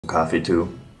Coffee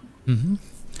too. Mm-hmm.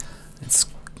 It's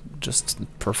just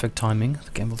perfect timing.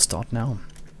 The game will start now.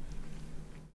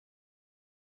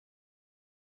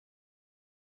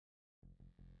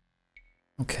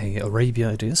 Okay,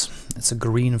 Arabia it is. It's a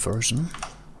green version.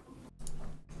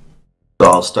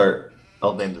 So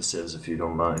I'll name the civs if you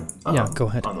don't mind. Yeah, go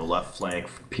ahead. On the left flank,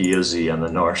 poZ. On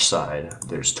the north side,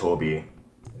 there's Toby,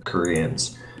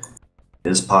 Koreans.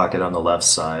 His pocket on the left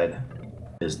side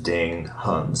is Ding,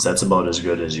 Huns. That's about as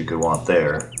good as you could want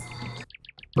there.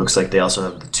 Looks like they also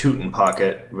have the Teuton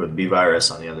pocket with B-Virus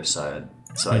on the other side.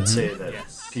 So I'd say that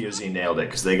poZ nailed it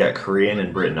because they got Korean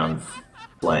and Britain on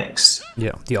flanks.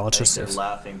 Yeah, the archers. They're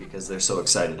laughing because they're so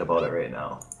excited about it right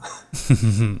now.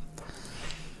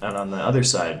 And on the other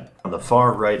side, on the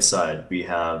far right side, we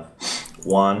have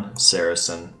Juan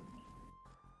Saracen.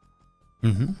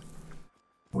 Mm-hmm.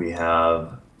 We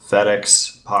have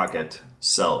FedEx Pocket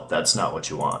Celt. That's not what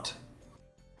you want.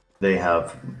 They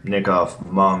have Nikov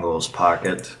Mongols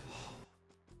Pocket.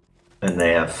 And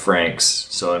they have Franks.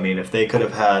 So, I mean, if they could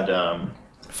have had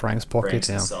Frank's pocket, Frank's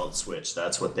yeah. and Celt switch,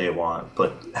 that's what they want.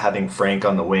 But having Frank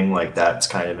on the wing like that's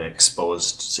kind of an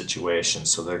exposed situation.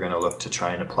 So they're going to look to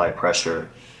try and apply pressure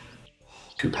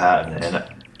to Patton. And,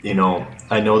 you know,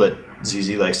 I know that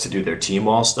ZZ likes to do their team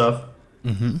wall stuff.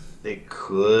 Mm-hmm. They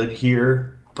could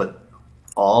here, but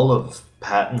all of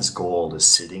Patton's gold is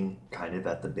sitting kind of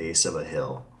at the base of a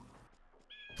hill.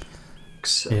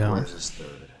 Except Yeah. where's his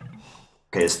third?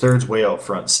 Okay, his third's way out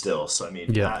front still, so I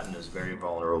mean, Yeah. Patton is very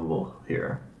vulnerable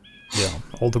here. Yeah,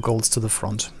 all the golds to the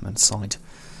front and side.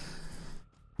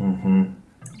 Mm-hmm.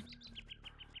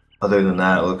 Other than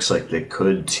that, it looks like they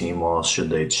could team wall should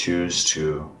they choose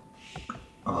to.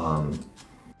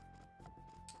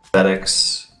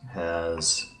 FedEx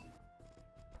has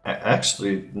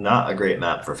actually not a great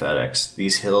map for FedEx.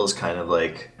 These hills kind of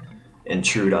like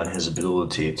intrude on his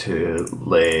ability to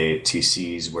lay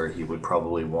TCs where he would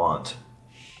probably want.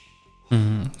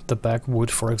 The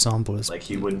backwood, for example, is Like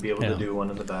he wouldn't be able to do one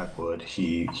in the backwood.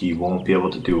 He won't be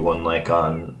able to do one like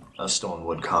on a stone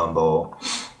wood combo.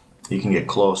 You can get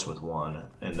close with one,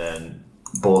 and then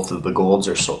both of the golds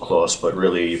are so close, but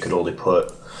really you could only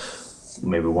put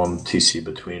maybe one TC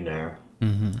between there.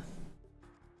 Mm-hmm.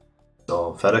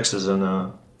 So FedEx is in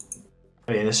a.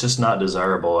 I mean, it's just not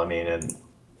desirable. I mean, and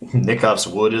Nikov's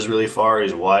wood is really far.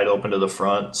 He's wide open to the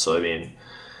front. So I mean,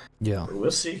 yeah. we'll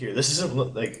see here. This isn't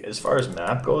like as far as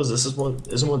map goes. This isn't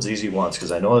what ZZ wants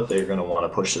because I know that they're going to want to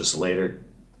push this later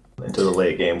into the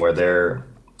late game where their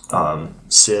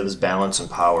civs, balance, and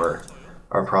power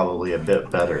are probably a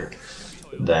bit better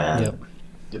than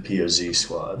the poZ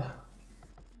squad.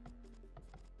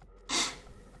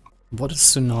 What is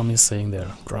Tsunami saying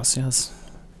there? Gracias?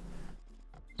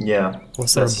 Yeah.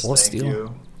 Was there a that's boss thank deal?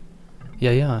 you.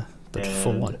 Yeah, but for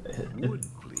And what?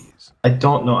 I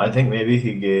don't know. I think maybe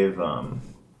he gave. Juan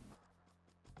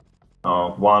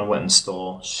went and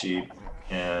stole sheep,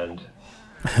 and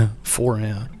 4,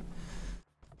 yeah.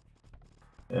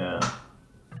 yeah.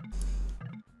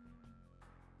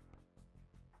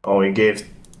 Oh, he gave.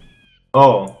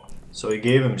 Oh, so he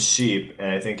gave him sheep,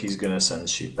 and I think he's gonna send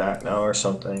sheep back now or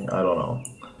something. I don't know.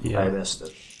 Yeah. I missed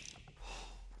it.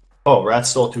 Oh, Rat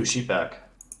stole 2 sheep back.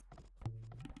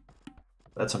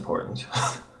 That's important.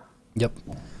 Yep.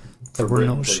 For There were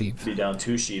no Britain to sheep. be down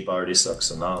 2 sheep already sucks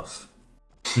enough.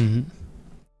 Mm-hmm.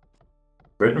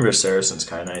 Britain vs. Saracen's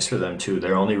kind of nice for them too.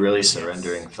 They're only really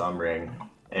surrendering Thumb Ring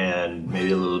and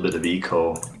maybe a little bit of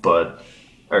eco, but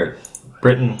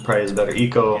Britain probably has better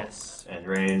eco and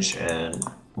range, and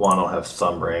Juan will have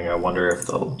Thumb Ring. I wonder if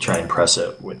they'll try and press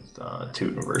it with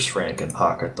Teuton vs. Frank and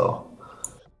Pocket though.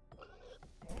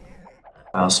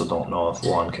 I also don't know if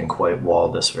Juan can quite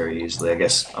wall this very easily. I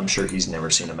guess I'm sure he's never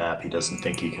seen a map he doesn't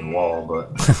think he can wall,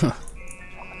 but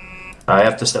I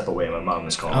have to step away. My mom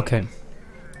is calling. Okay.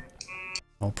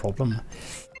 No problem.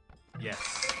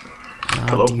 Yes.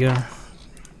 Hello? Dear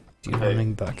Hey.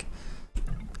 running back.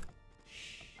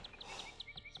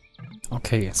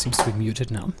 Okay, it seems to be muted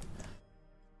now.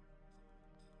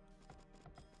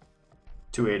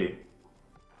 280.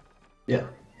 Yeah.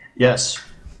 Yes.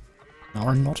 Now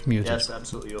we're not muted. Yes,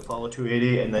 absolutely. You'll follow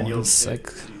 280, and then One you'll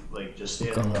sec. like just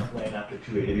stay on the left lane after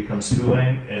 280 becomes 2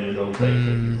 lane, and it'll take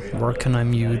you right Where on can I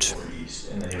mute?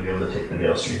 east, and then you'll be able to take the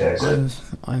Dale Street exit.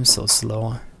 I'm so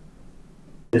slow.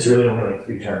 It's really only like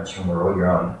 3 turns from the road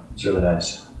you're on. It's really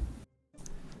nice.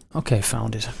 Okay,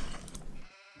 found it.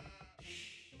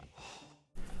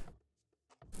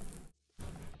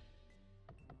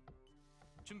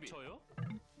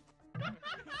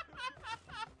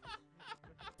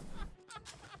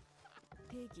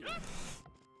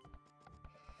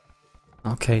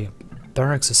 Okay,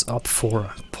 barracks is up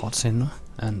for poZ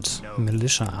and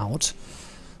militia out.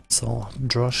 So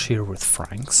Drush here with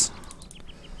Franks.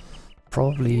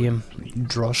 Probably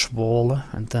Drush wall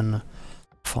and then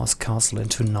fast castle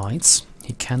into knights.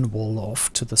 He can wall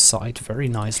off to the side very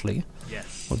nicely.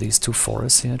 With these two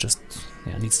forests here, just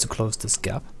needs to close this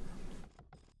gap.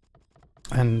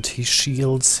 And he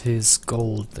shields his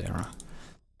gold there.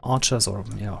 Archers or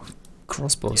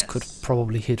crossbows could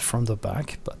probably hit from the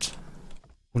back, but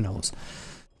who knows.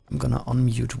 I'm gonna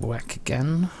unmute WiC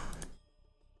again.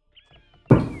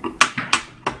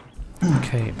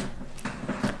 Okay.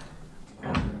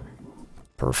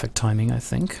 Perfect timing, I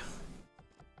think.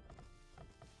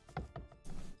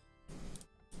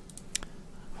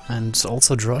 And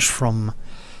also Drush from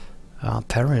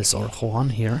Paris or Juan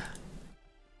here.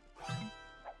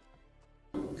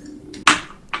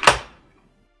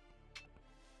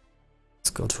 Let's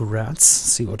go to Rats,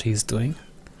 see what he's doing.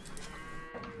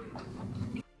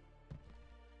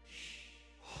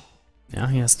 Yeah,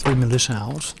 he has 3 militia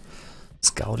out.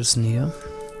 Scout is near.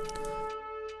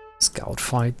 Scout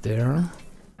fight there.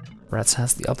 Rats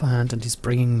has the upper hand and he's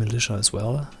bringing militia as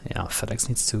well. Yeah, FedEx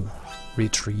needs to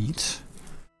retreat.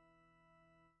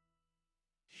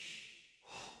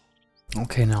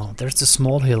 Okay, now there's the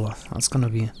small hill. That's gonna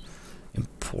be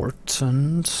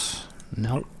important.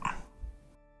 No.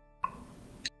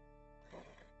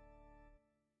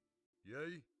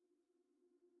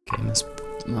 Game is...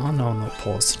 Oh, no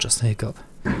poZ, just a hiccup.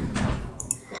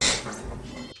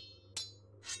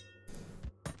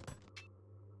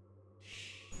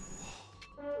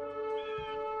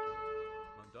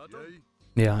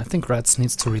 Yeah, I think Rats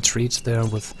needs to retreat there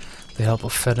with the help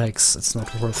of FedEx. It's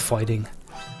not worth fighting.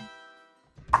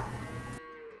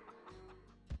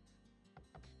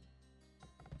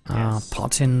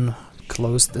 poZ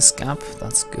closed this gap,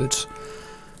 that's good.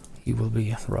 He will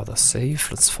be rather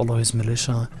safe. Let's follow his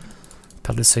militia.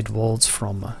 Palisade walls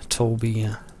from Toby.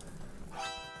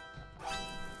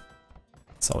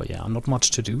 So yeah, not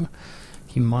much to do.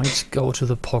 He might go to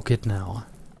the pocket now.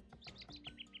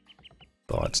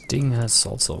 But Ding has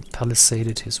also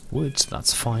palisaded his wood,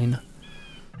 that's fine.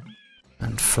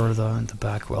 And further in the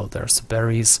back, well, there's the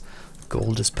berries.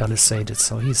 Gold is palisaded,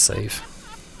 so he's safe.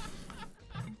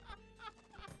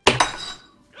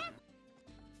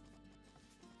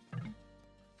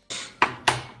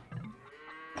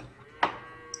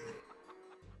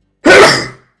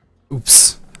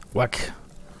 Oops, whack.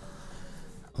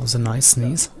 That was a nice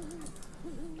sneeze.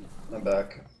 I'm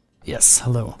back. Yes,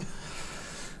 hello.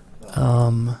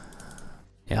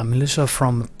 Yeah, militia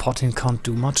from poZ can't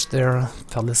do much there.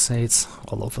 Palisades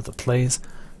all over the place.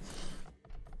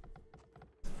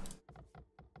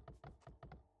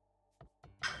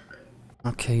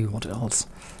 Okay, what else?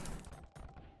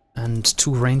 And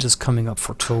 2 ranges coming up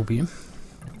for Toby.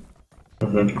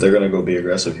 They're gonna go be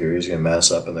aggressive here. He's gonna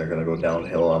mass up and they're gonna go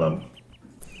downhill on him.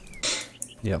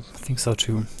 Yep, I think so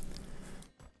too.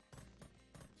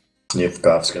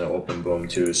 Yevgov's gonna open boom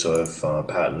too, so if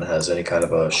Patton has any kind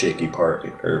of a shaky part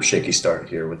or shaky start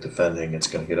here with defending, it's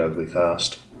gonna get ugly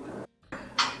fast.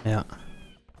 Yeah.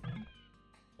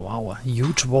 Wow, a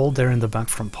huge wall there in the back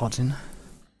from poZ.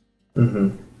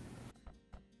 I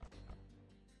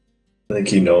think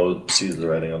he sees the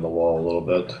writing on the wall a little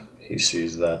bit. He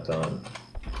sees that I'm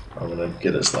gonna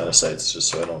get his line of sights just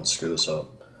so I don't screw this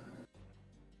up.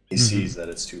 He sees that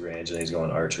it's 2 range and he's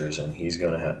going archers and he's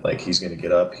gonna have he's gonna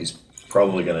get up. He's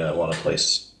probably gonna want to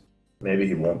place. Maybe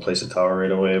he won't place a tower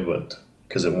right away, but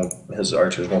because his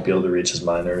archers won't be able to reach his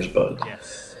miners. But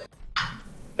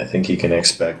I think he can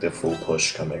expect a full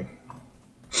push coming.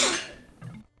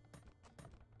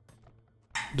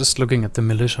 Just looking at the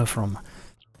militia from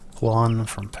Juan,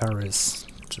 from Paris,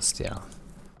 just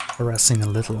harassing a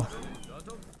little.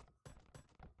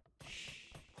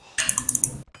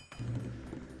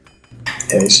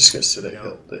 Yeah, he's just gonna sit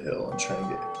at the hill and try and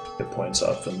get points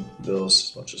off them bills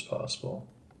as much as possible.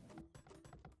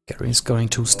 Gary's going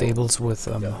to stables with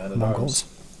Mongols.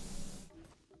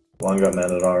 One got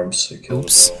man at arms, so he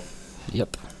killed him.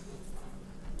 Yep.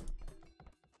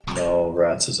 No,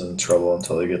 Rats is in trouble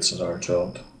until he gets his arch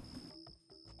out.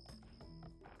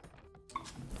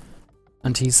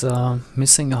 And he's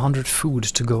missing 100 food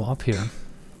to go up here.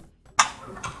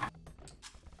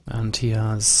 And he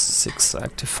has 6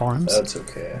 active farms. That's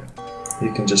okay.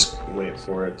 You can just wait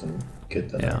for it and get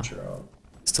the archer out.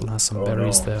 Still has some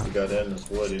berries there. He got in his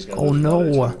wood. He's gonna oh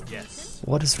no!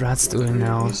 What is Rats doing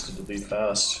now? He needs to delete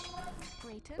fast.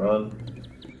 Run.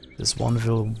 This one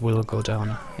will go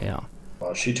down. Yeah.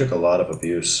 Wow, she took a lot of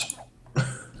abuse.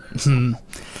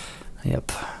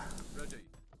 Yep.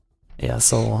 Yeah,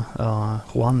 so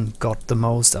Juan got the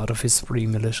most out of his 3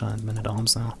 militia and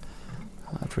men-at-arms now.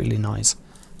 That's really nice.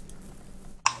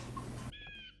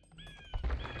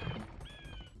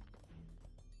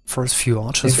 First few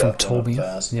archers from Toby.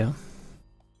 Yeah.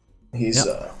 He's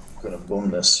gonna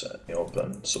boom this in the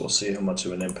open, so we'll see how much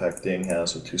of an impact Ding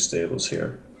has with 2 stables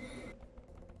here.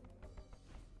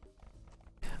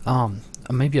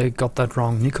 Maybe I got that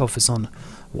wrong. Nikov is on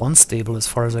 1 stable as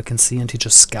far as I can see, and he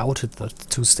just scouted the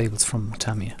 2 stables from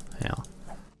Tammy. Yeah.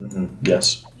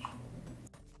 Yes.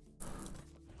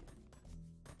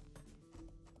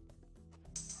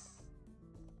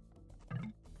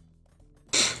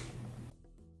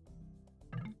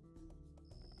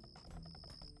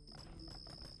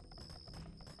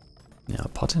 Yeah,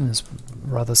 Putin is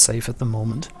rather safe at the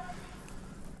moment.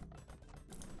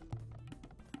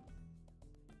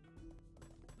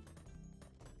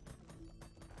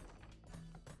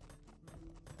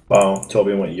 Wow,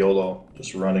 Toby went YOLO,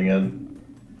 just running in.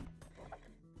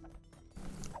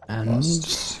 And...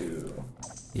 +2.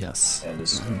 Yes. And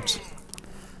his...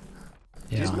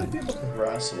 yeah, These might be able to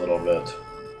harass a little bit.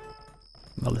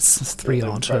 Well, it's 3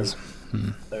 archers.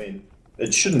 I mean,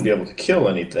 it shouldn't be able to kill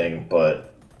anything, but...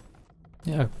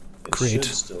 Yeah, it great. should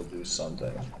still do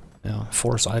something. Yeah,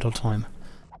 force idle time.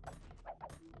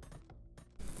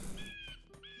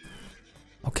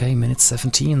 Okay, minute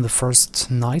 17, the first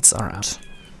knights are out.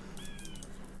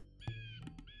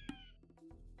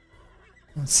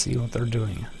 Let's see what they're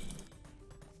doing.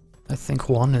 I think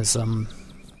 1 is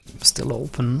still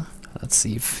open. Let's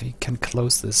see if he can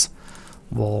close this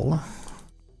wall.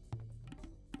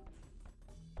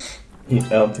 I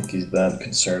don't think he's that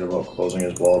concerned about closing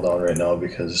his wall down right now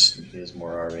because he has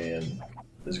more army and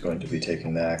is going to be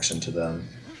taking the action to them.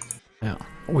 Yeah,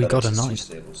 we got a knight.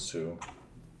 Stables too.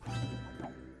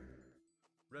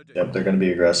 Yep, they're going to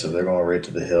be aggressive. They're going right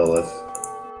to the hill.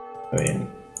 I mean,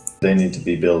 they need to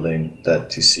be building that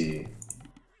TC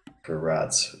for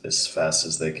rats as fast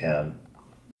as they can.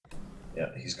 Yeah,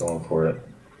 he's going for it.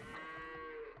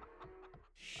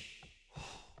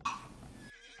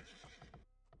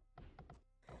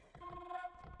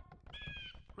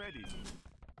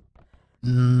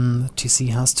 TC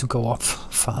has to go up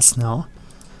fast now.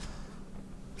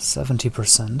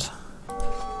 70%.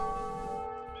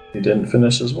 He didn't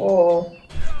finish his wall.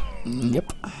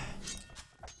 Yep.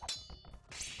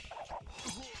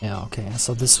 Yeah, okay,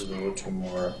 so this... 2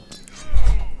 more.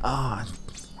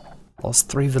 Lost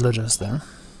 3 villagers there.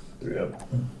 Yep.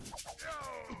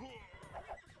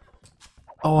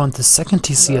 Oh, and the second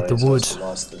TC at the wood.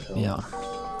 Lost the hill. Yeah.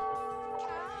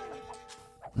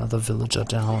 Another villager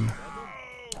down.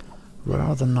 Where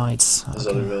are the knights? His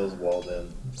other village walled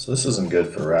in. So this isn't good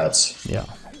for rats. Yeah.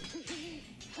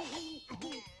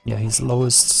 Yeah, he's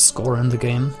lowest score in the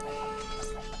game.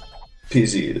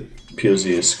 poZ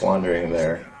is squandering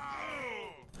their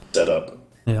setup.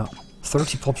 Yeah.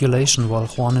 30 population while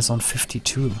Juan is on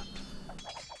 52.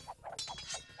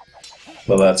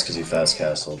 Well, that's because he fast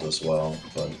castled as well,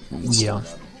 but it's yeah. Not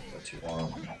what you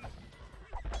want.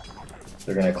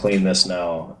 They're gonna clean this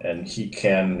now, and he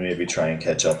can maybe try and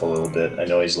catch up a little bit. I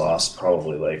know he's lost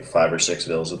probably like 5 or 6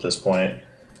 vills at this point,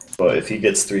 but if he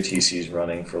gets 3 TCs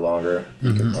running for longer,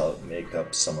 he can probably make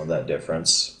up some of that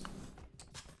difference.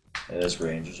 And his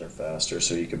ranges are faster,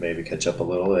 so he could maybe catch up a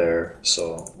little there.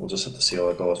 So we'll just have to see how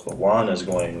it goes. But Juan is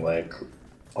going like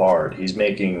hard. He's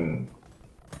making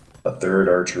a 3rd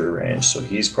archery range, so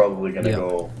he's probably gonna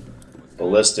go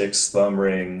ballistics, thumb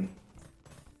ring,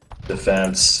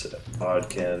 defense,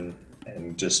 bodkin,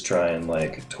 and just try and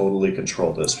like totally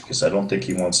control this because I don't think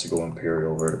he wants to go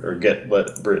Imperial or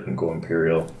let Britain go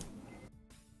Imperial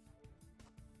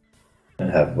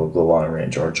and have the long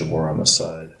range archer war on the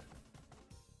side.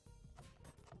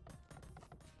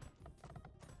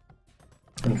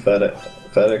 And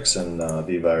FedEx and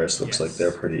V-Virus looks like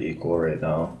they're pretty equal right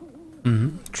now.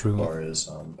 True. As far as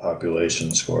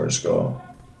population scores go.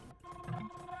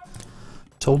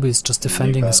 Toby's just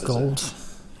defending his gold.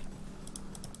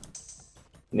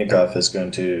 Nikov is going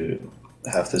to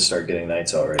have to start getting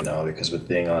knights out right now because with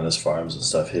Ding on his farms and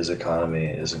stuff, his economy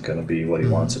isn't going to be what he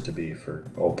wants it to be for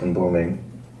open booming.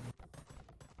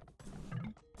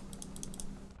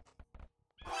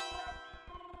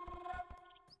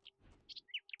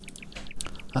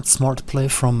 That's smart play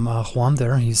from Juan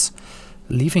there. He's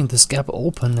leaving this gap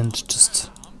open and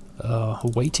just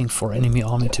waiting for enemy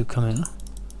army to come in.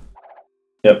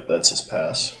 Yep, that's his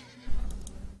pass.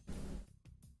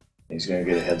 He's going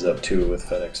to get a heads up too with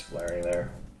FedEx flaring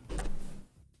there.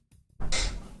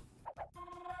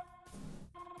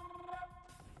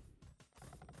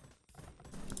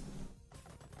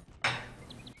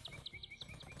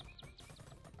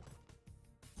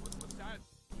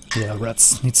 Yeah,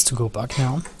 Reds needs to go back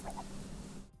now.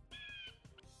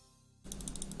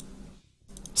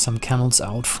 Some camels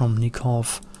out from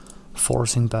Nikov,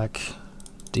 forcing back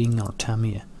Ding or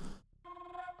Tammy.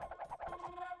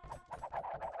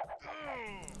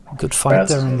 Good fight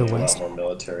Rats there in the need a lot west. more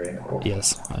military.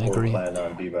 Yes, I Or agree. plan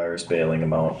on B-Virus bailing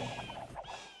him out.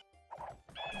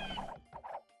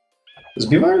 Is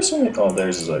B-Virus only? Oh,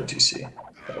 theirs is RTC.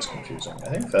 That was confusing. I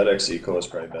think FedEx Eco is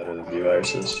probably better than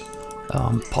B-Virus's.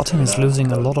 Potin is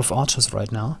losing a lot of archers right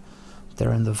now.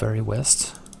 They're in the very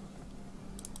west.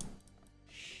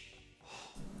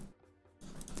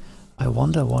 I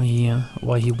wonder why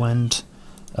he went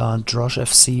Drosh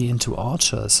FC into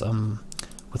archers.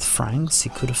 With Franks, he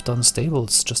could have done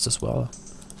stables just as well.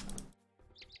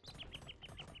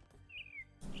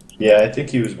 Yeah, I think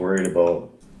he was worried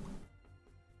about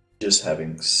just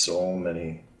having so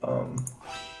many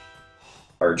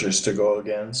archers to go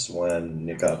against when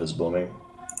Nikov is booming.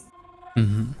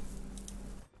 Mm-hmm.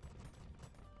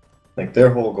 Like,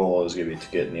 their whole goal is going to be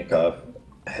to get Nikov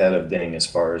ahead of Ding as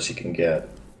far as he can get,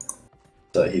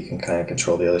 so that he can kind of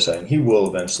control the other side. And he will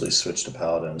eventually switch to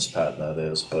Paladins, Pat that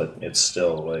is, but it's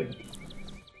still like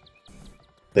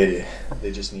they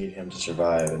just need him to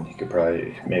survive, and he could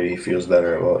probably, maybe he feels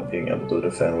better about being able to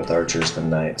defend with archers than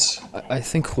knights. I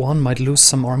think Juan might lose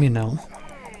some army now.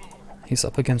 He's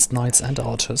up against knights and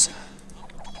archers.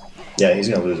 Yeah, he's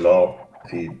gonna lose it all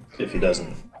if he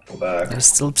doesn't go back. There's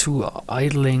still two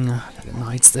idling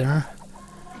knights there.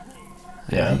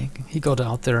 Yeah. He got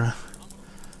out there.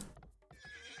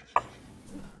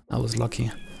 I was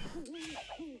lucky.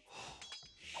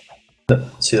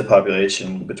 See, the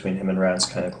population between him and Rats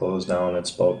kind of closed down.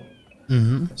 It's about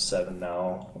 7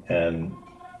 now, and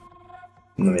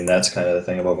I mean that's kind of the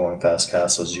thing about going past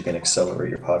castles. You can accelerate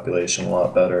your population a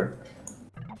lot better.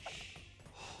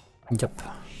 Yep.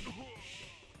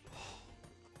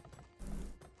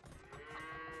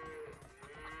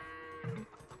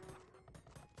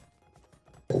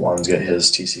 Juan's got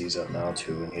his TCs up now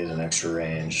too, and he's an extra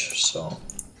range, so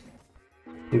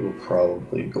he will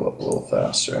probably go up a little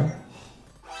faster.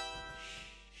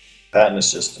 Patton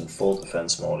is just in full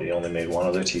defense mode. He only made one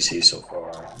other TC so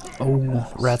far.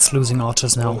 Oh, Rats losing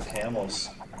archers now. Oh, camels.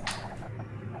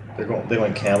 They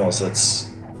went camels.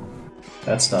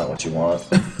 That's not what you want.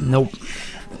 Nope,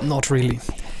 not really.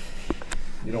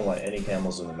 You don't want any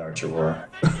camels in an archer war.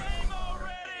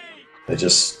 They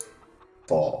just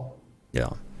fall. Yeah,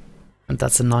 and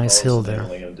that's a nice hill there. All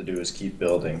they're going to do is keep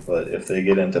building. But if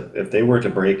they were to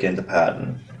break into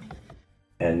Patton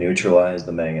and neutralize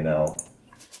the Mangonel,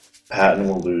 Patton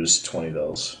will lose 20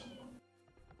 vills.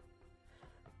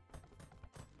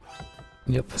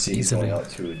 Yep, See, he's easily. going out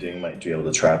too. Ding might be able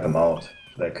to trap him out.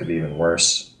 That could be even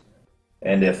worse.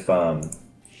 And if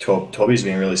Toby's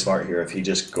being really smart here, if he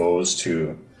just goes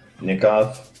to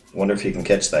Nikov, wonder if he can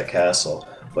catch that castle.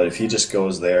 But if he just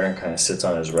goes there and kind of sits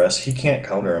on his rest, he can't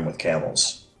counter him with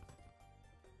camels.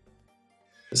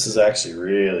 This is actually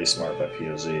really smart by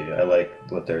poZ. I like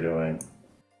what they're doing.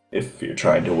 If you're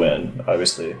trying to win,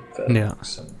 obviously,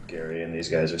 Felix and Gary and these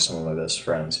guys are some of my best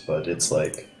friends, but it's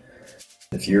like,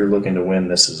 if you're looking to win,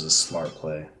 this is a smart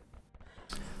play.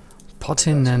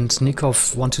 Potin and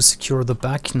Nikov want to secure the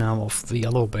back now of the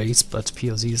yellow base, but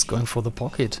poZ is going for the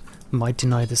pocket. Might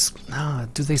deny this. Ah,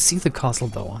 do they see the castle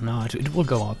though? No, it will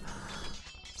go up.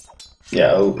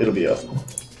 Yeah, it'll be up.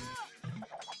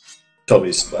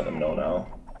 Toby's letting him know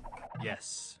now.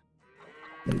 Yes.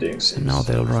 And Ding sees. And now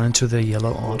they'll run into the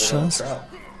yellow archers.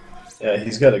 Yeah,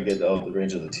 he's got to get out of the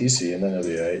range of the TC, and then he'll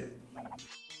be alright.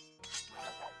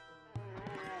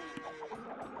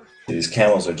 These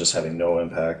camels are just having no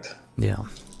impact. Yeah.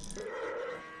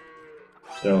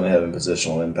 They're only having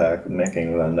positional impact,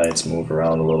 making the knights move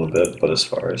around a little bit, but as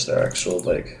far as their actual,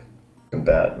 like,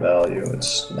 combat value,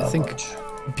 it's not I think much.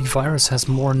 B-Virus has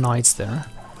more knights there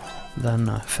than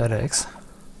FedEx.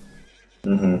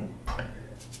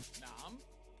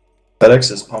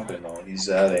 FedEx is pumping though, he's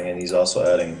adding, and he's also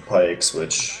adding pikes,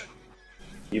 which,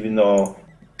 even though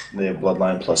they have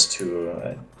bloodline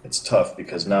 +2, it's tough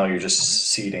because now you're just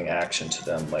ceding action to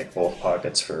them, like both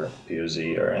pockets for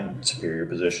poZ are in superior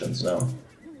positions now.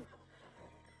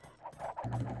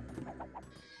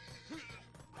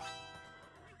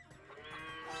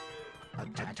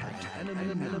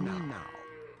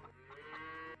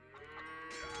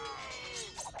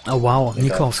 Oh wow,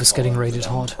 Nikov is getting raided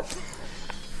hard.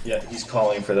 Yeah, he's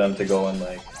calling for them to go and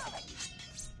like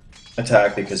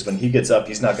attack, because when he gets up,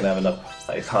 he's not going to have enough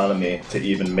economy to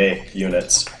even make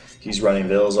units. He's running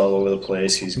vills all over the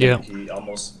place. He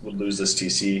almost would lose this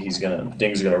TC.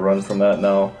 Ding's gonna run from that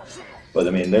now. But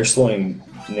I mean, they're slowing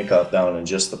Nikov down in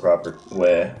just the proper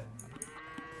way.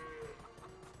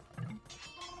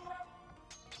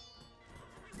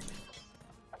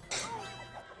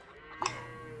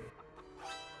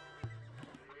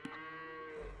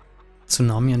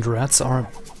 Tsunami and Rats are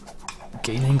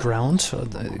gaining ground.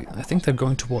 I think they're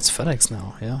going towards FedEx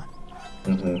now, yeah.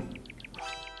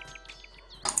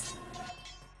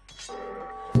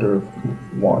 Wonder if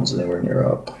Juan's anywhere near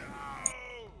up.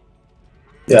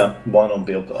 Yeah, Juan will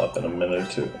be able to up in a minute or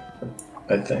two,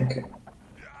 I think.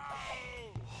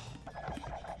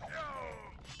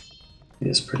 He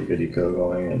has pretty good eco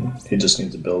going, and he just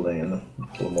needs a building and a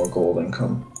little more gold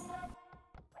income.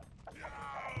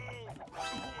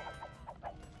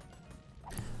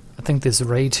 I think this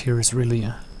raid here is really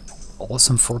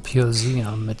awesome for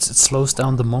poZ. It slows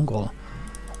down the Mongol.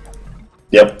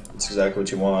 Yep, that's exactly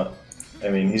what you want. I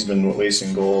mean, he's been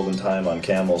wasting gold and time on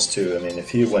camels too. I mean,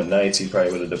 if he went knights, he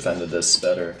probably would have defended this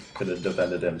better. Could have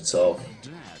defended himself.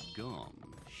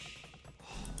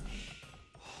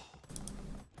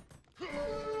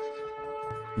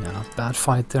 Yeah, bad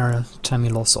fight there. Tammy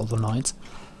lost all the knights.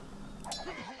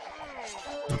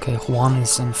 Okay, Juan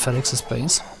is in Felix's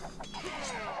base.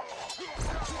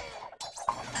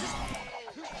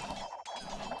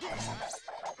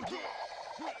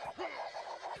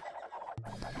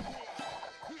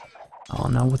 Oh,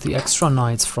 now with the extra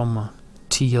knights from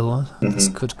Teal, this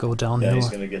could go downhill. Yeah, he's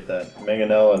gonna get that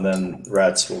Mangonel, and then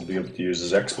Rats will be able to use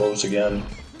his Expos again.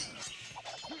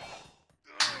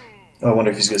 I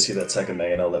wonder if he's gonna see that second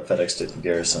Mangonel that FedEx did in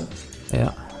Garrison.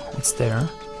 Yeah, it's there.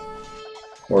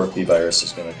 Or if B-Virus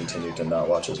is gonna continue to not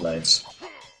watch his knights.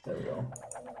 There we go.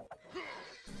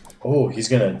 Oh, he's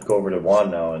gonna go over to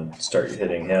Juan now and start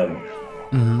hitting him.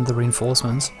 The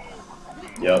reinforcements.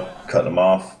 Yep, cutting him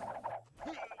off.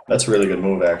 That's a really good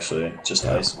move, actually. Just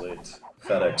isolate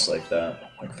FedEx like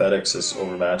that. Like, FedEx is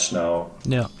overmatched now.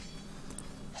 Yeah.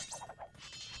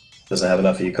 Doesn't have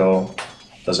enough eco.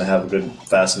 Doesn't have a good,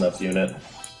 fast enough unit.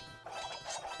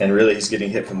 And really, he's getting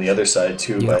hit from the other side,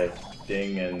 too, by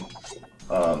Ding and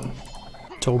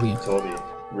Toby.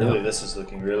 Really, this is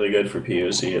looking really good for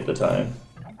poZ at the time.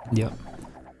 Yeah.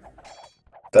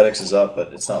 FedEx is up,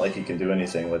 but it's not like he can do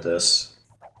anything with this.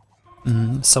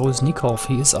 So is Nikov.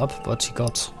 He is up, but he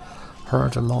got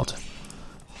hurt a lot.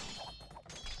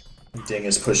 Ding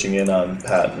is pushing in on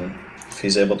Patton. If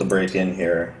he's able to break in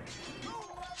here,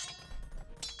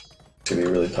 it could be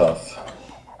really tough.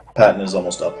 Patton is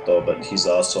almost up though, but he's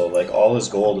also, like, all his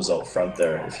gold is out front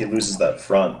there. If he loses that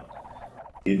front,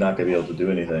 he's not going to be able to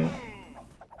do anything.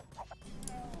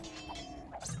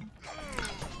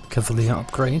 Cavalier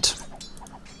upgrade.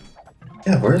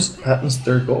 Yeah, where's Patton's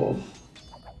third gold?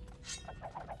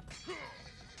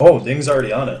 Oh, Ding's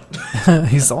already on it.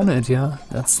 He's on it, yeah.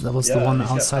 That was the one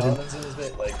outside.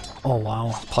 Like, oh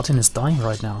wow, Putin is dying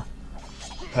right now.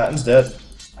 Patton's dead.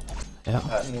 Yeah.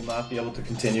 Patton will not be able to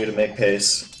continue to make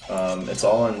pace. It's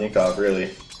all on Nikov,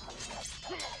 really.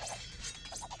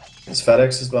 His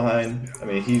FedEx is behind. I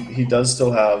mean, he does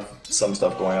still have some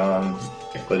stuff going on,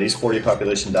 but he's 40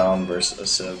 population down versus a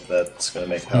Civ that's going to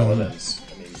make Paladins.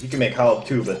 I mean, he can make Halib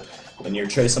too, but when you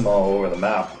trace them all over the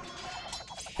map,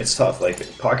 it's tough.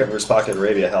 Like, Pocket versus Pocket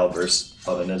Arabia, Halib versus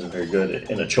Paladin isn't very good.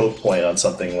 In a choke point on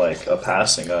something like a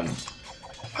passing on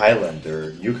Highland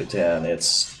or Yucatan,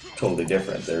 it's totally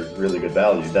different. They're really good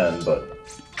value then, but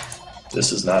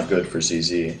this is not good for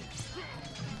CZ.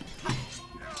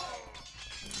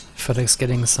 FedEx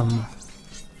getting some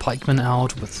pikemen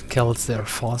out with Celts there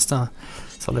faster.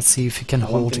 So let's see if he can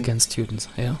hold against students.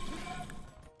 Yeah.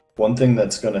 One thing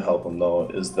that's going to help him though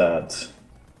is that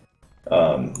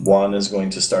Juan is going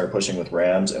to start pushing with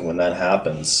Rams, and when that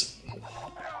happens,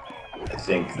 I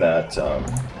think that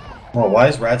well, why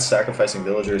is Rats sacrificing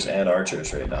villagers and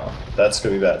archers right now? That's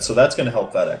going to be bad. So that's going to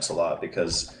help FedEx a lot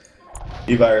because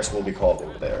B-Virus will be called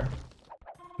over there.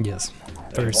 Yes,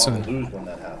 very soon. Juan will lose when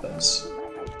that happens,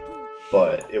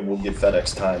 but it will give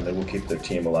FedEx time. They will keep their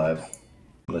team alive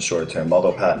in the short term,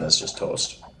 although Patton is just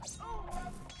toast.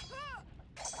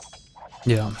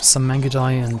 Yeah, some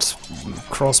Mangudai and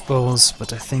crossbows,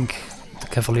 but I think the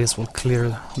Cavaliers will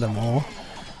clear them all.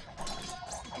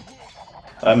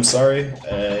 I'm sorry,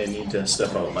 I need to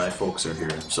step out. My folks are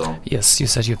here, so... Yes, you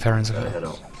said your parents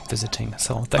are visiting,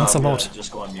 so thanks a lot.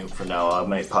 Just go on mute for now. I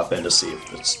might pop in to see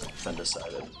if it's been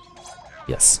decided.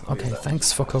 Yes, okay,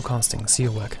 thanks for co-casting. See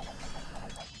you, WiC.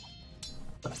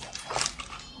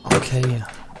 Okay,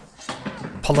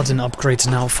 Paladin upgrade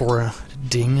now for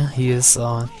Ding. He is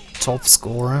top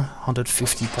scorer,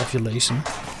 150 population.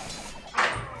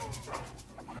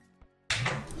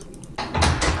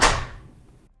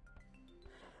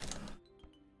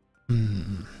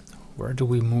 Where do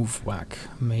we move WiC?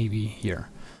 Maybe here.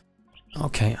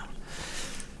 Okay.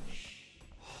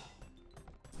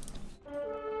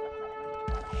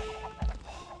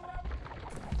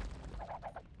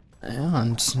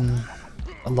 And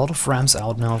A lot of ramps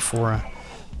out now for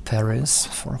Paris,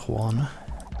 for Juan.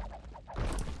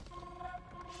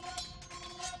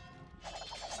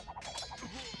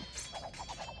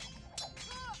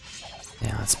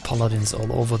 Yeah, it's paladins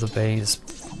all over the base.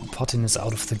 Potin is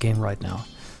out of the game right now.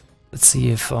 Let's see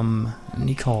if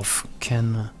Nikov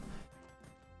can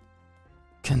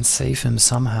save him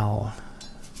somehow.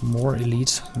 More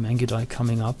elite Mangudai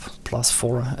coming up,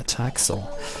 +4 attack, so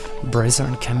Bracer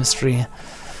and Chemistry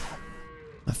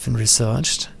have been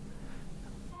researched.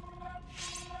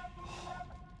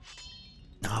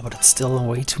 Ah, but it's still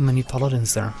way too many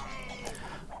paladins there.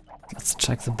 Let's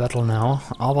check the battle now.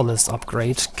 Arbalest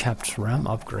upgrade, capped ram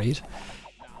upgrade.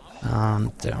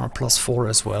 And there are +4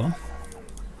 as well.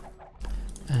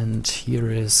 And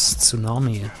here is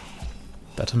Tsunami,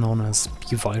 better known as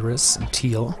U-Virus in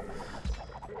teal.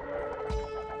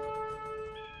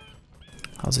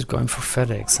 How's it going for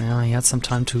FedEx? Yeah, he had some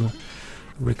time to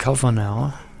recover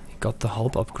now. He got the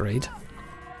Hulp upgrade.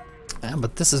 Yeah,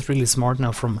 but this is really smart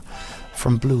now from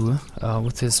Blue.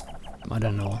 With his, I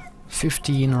don't know,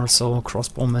 15 or so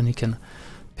crossbowmen, he can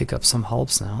pick up some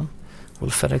Hulps now. Will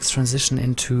FedEx transition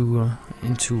into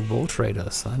boat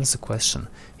raiders? That is the question.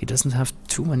 He doesn't have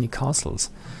too many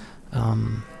castles.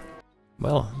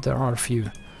 Well, there are a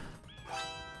few.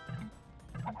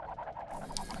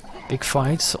 Big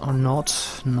fights or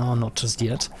not? No, not just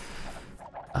yet.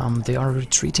 They are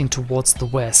retreating towards the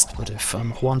west, but if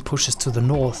Juan pushes to the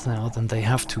north now, then they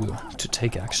have to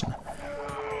take action.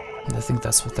 And I think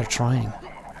that's what they're trying.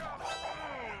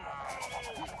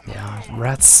 Yeah,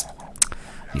 Rats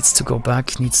needs to go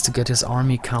back, needs to get his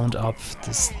army count up.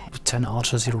 This 10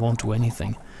 archers here won't do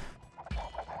anything.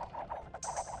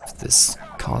 If this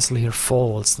castle here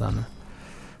falls, then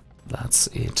that's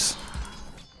it.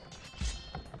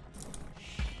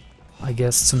 I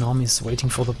guess Tsunami is waiting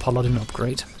for the Paladin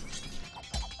upgrade.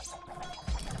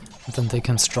 And then they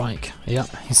can strike. Yeah,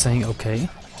 he's saying okay.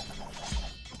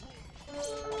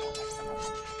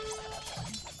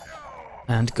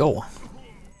 And go.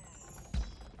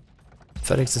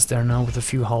 FedEx is there now with a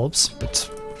few Hulps, but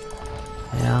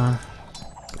yeah,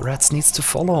 Rats needs to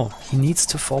follow. He needs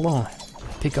to follow.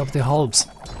 Pick up the Hulps.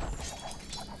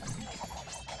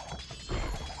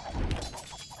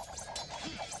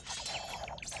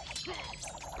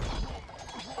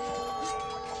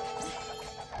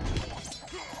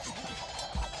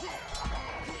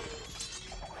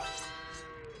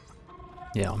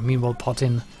 Yeah, meanwhile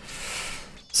Potin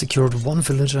secured one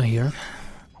villager here.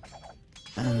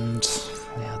 And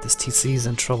yeah, this TC is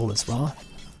in trouble as well.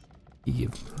 He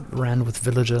ran with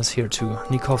villagers here to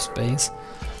Nikov's base.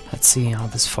 Let's see how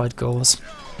this fight goes.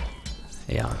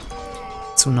 Yeah,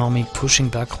 Tsunami pushing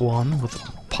back Juan with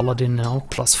Paladin now,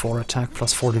 +4 attack,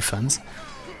 +4 defense.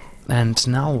 And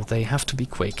now they have to be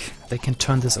quick. They can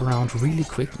turn this around really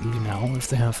quickly now if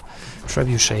they have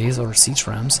trebuchets or siege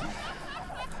rams.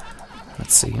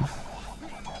 Let's see.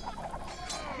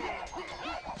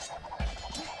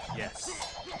 Yes.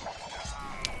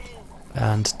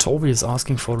 And Toby is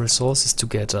asking for resources to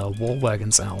get war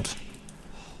wagons out.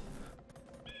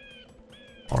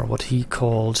 Or what he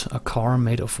called a car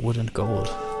made of wood and gold.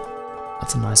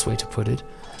 That's a nice way to put it.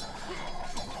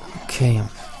 Okay.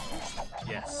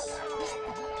 Yes.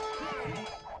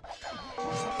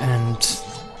 And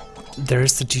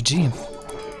there's the GG.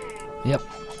 Yep.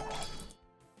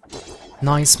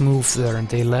 Nice move there, and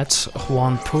they let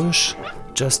Juan push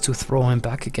just to throw him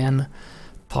back again.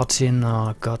 Potin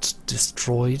got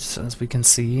destroyed, as we can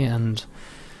see, and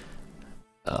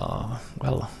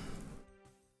well,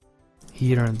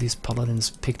 here these paladins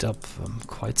picked up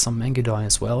quite some Mangudai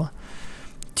as well.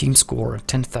 Team score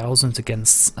 10,000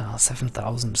 against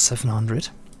 7,700.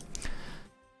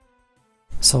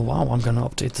 So wow, I'm gonna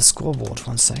update the scoreboard,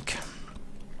 one sec.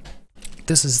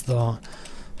 This is the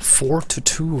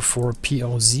 4-2 for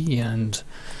poZ, and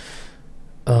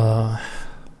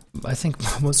I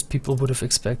think most people would have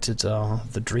expected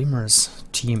the Dreamers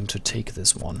team to take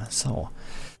this one. So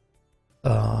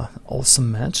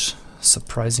awesome match,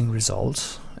 surprising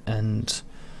result, and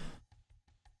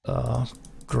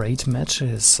great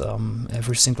matches,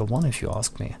 every single one, if you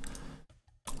ask me.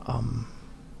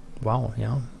 Wow,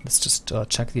 yeah, let's just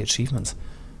check the achievements.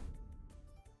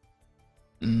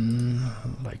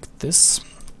 Like this.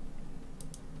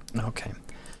 Okay.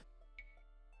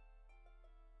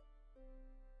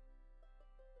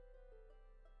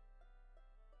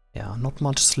 Yeah, not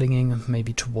much slinging,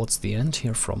 maybe towards the end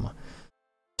here from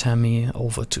Tammy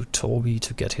over to Toby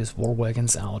to get his war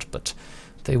wagons out, but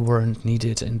they weren't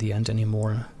needed in the end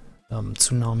anymore.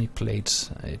 Tsunami played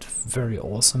it very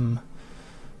awesome,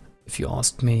 if you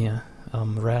ask me.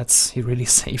 Rats, he really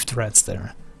saved Rats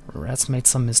there. Reds made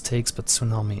some mistakes, but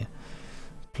Tsunami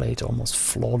played almost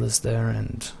flawless there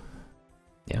and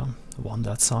yeah, won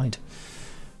that side.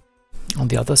 On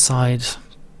the other side,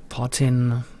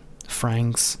 Potin,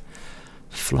 Franks,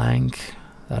 flank,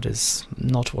 that is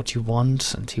not what you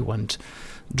want, and he went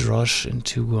Drush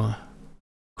into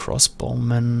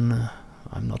crossbowman.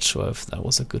 I'm not sure if that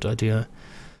was a good idea.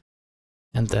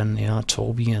 And then yeah,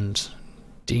 Toby and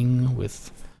Ding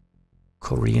with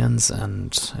Koreans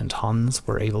and Hans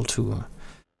were able to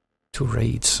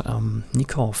raid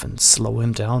Nikov and slow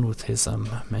him down with his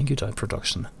Mangudai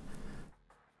production.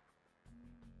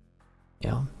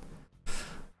 Yeah.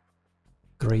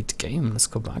 Great game. Let's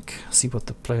go back, see what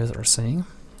the players are saying.